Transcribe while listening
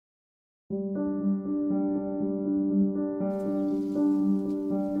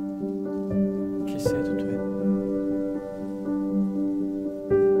키스해도 돼?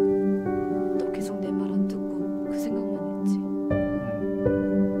 너 계속 내 말 안 듣고 그 생각만 했지.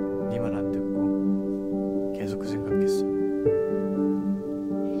 네 말 안 듣고 계속 그 생각했어.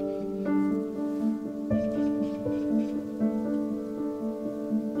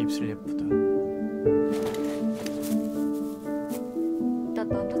 입술 예쁘다. 나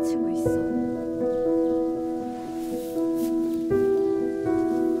남자친구 있어.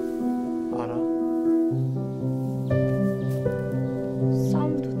 알아?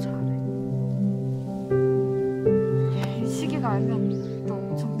 싸움도 잘해. 시기가 알면 너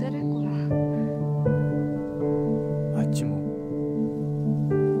엄청 때릴 거야. 맞지 뭐.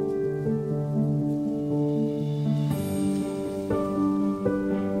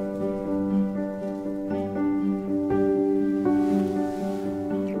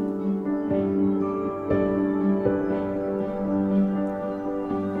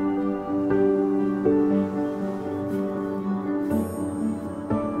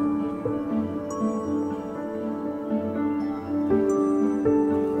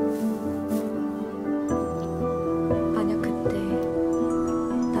 만약 그때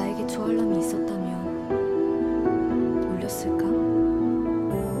나에게 좋아하는 있었다면 울렸을까?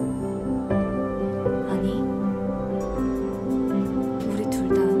 아니, 우리 둘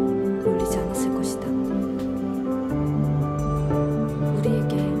다 울리지 않았을 것이다.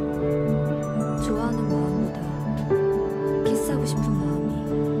 우리에게 좋아하는 마음보다 키스하고 싶은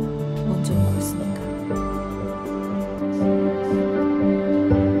마음이 먼저 온 거였으니까.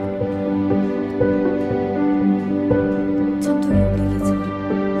 천둥이 울리기 전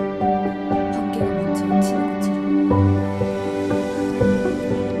번개가 먼저 치는 것처럼.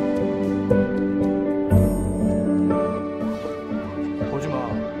 보지 마.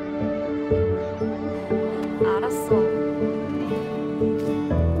 알았어.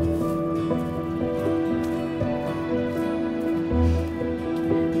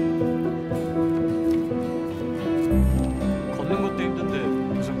 걷는 것도 힘든데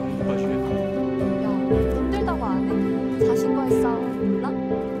무슨 공부까지 해? 야, 힘들다고 안 해? 자신과의 싸움 몰라?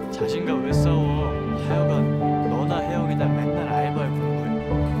 자신과 왜 싸워? 하여간 너나 혜영이나 맨날 알바에 공부해.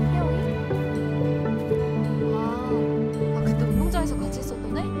 혜영이? 아, 그때 운동장에서 같이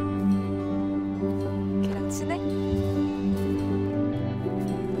있었던 애? 걔랑 친해?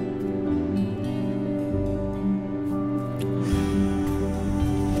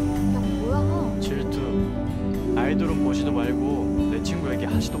 야, 뭐야? 질투. 아이돌은 보지도 말고 내 친구에게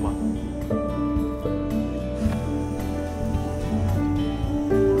하지도 마.